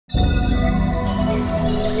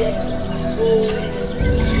One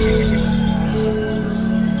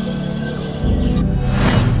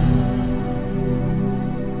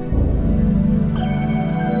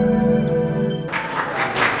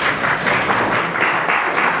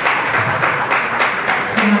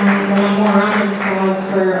more round of applause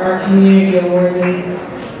for our community awardee.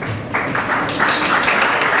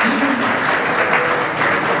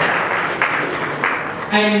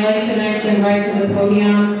 I'd like to next invite to the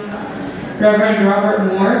podium Rev Robert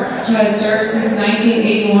Moore, who has served since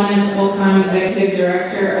 1981 as full-time executive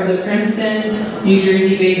director of the Princeton, New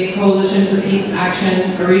Jersey-based Coalition for Peace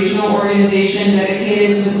Action, a regional organization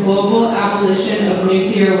dedicated to global abolition of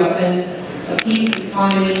nuclear weapons, a peace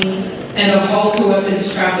economy, and a halt to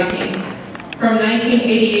weapons trafficking. From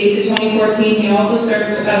 1988 to 2014, he also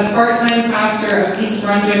served as part-time pastor of East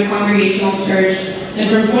Brunswick Congregational Church, and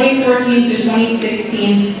from 2014 to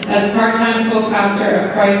 2016 as part-time co-pastor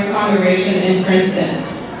of Christ Congregation in Princeton.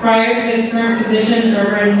 Prior to his current positions,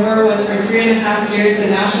 Rev Moore was for 3.5 years the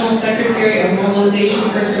National Secretary of Mobilization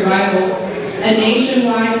for Survival, a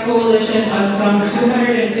nationwide coalition of some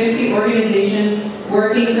 250 organizations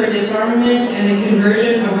working for disarmament and the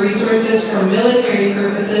conversion of resources for military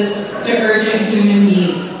purposes to urgent human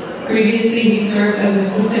needs. Previously, he served as an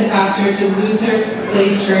assistant pastor to Luther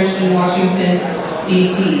Place Church in Washington,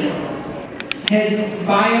 D.C. His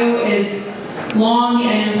bio is long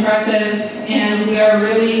and impressive, and we are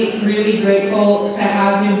really, really grateful to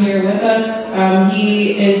have him here with us.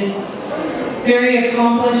 He is very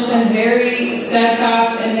accomplished and very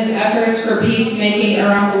steadfast in his efforts for peacemaking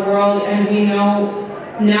around the world, and we know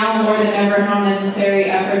now more than ever how necessary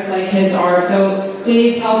efforts like his are. So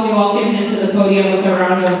please help me welcome him to the podium with a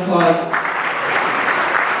round of applause.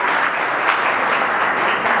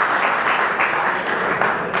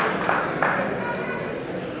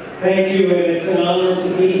 Thank you, and it's an honor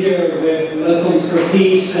to be here with Muslims for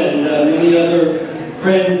Peace and many other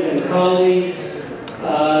friends and colleagues.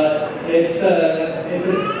 It's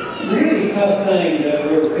a really tough time that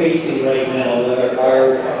we're facing right now.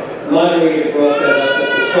 Our moderator brought that up at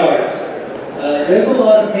the start. There's a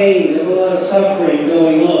lot of pain, there's a lot of suffering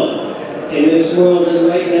going on in this world, and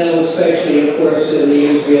right now especially, of course, in the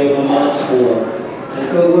Israel-Hamas war. And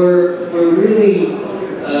so we're really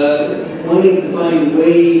wanting to find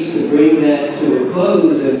ways to bring that to a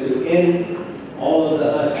close and to end all of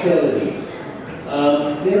the hostilities.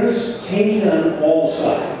 There's pain on all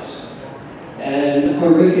sides, and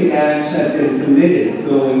horrific acts have been committed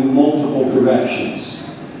going multiple directions.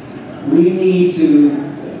 We need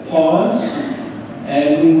to pause,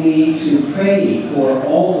 and we need to pray for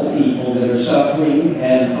all the people that are suffering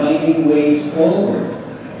and finding ways forward.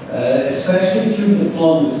 Especially through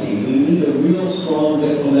diplomacy. We need a real strong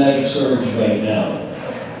diplomatic surge right now.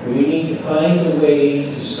 We need to find a way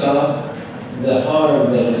to stop the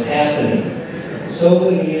harm that is happening.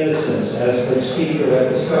 So many innocents, as the speaker at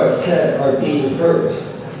the start said, are being hurt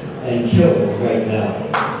and killed right now.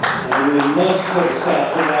 And we must put a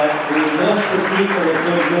stop to that. We must, as people of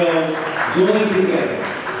goodwill, join together.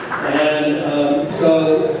 And so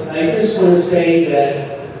I just want to say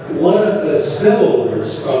that one of the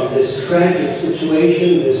spillovers from this tragic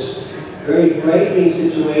situation, this very frightening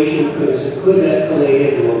situation, because it could escalate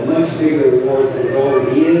into a much bigger war than it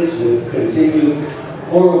already is, with continued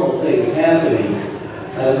horrible things happening,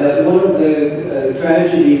 that one of the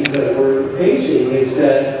tragedies that we're facing is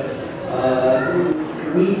that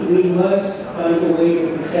we must find a way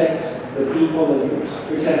to protect the people and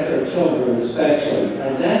protect our children especially.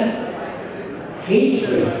 And that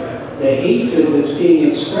hatred, the hatred that's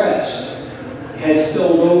being expressed, has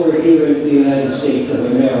spilled over here into the United States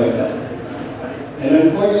of America. And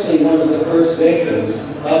unfortunately, one of the first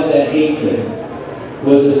victims of that hatred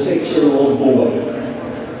was a 6-year-old boy,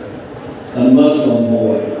 a Muslim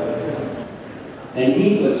boy. And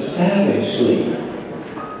he was savagely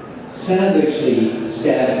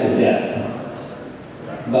stabbed to death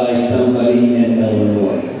by somebody in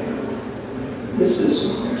Illinois. This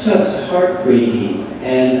is just heartbreaking.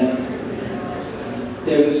 And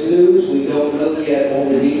there was news, we don't know yet all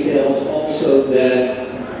the details, also that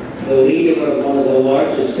the leader of one of the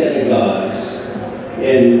largest synagogues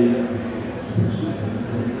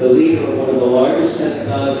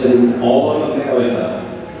in all of America,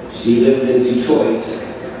 she lived in Detroit,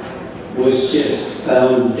 was just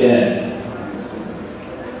found dead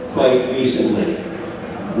quite recently.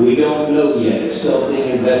 We don't know yet, it's still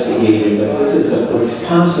being investigated, but this is a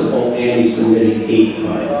possible anti-Semitic hate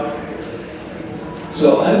crime.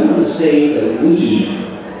 So I want to say that we,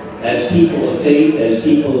 as people of faith, as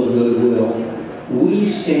people of goodwill, we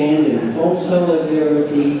stand in full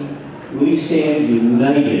solidarity, we stand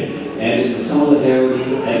united and in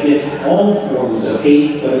solidarity against all forms of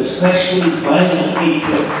hate, but especially violent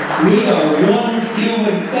hatred. We are one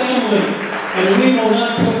human family, and we will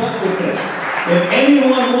not put up with this. If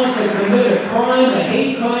anyone wants to commit a crime, a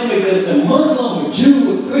hate crime against a Muslim, a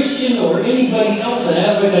Jew, a Christian, or anybody else, an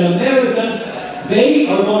African American, they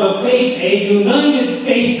are going to face a united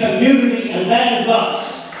faith community, and that is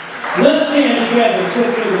us. Let's stand together,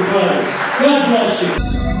 sisters and brothers. God bless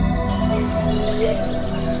you.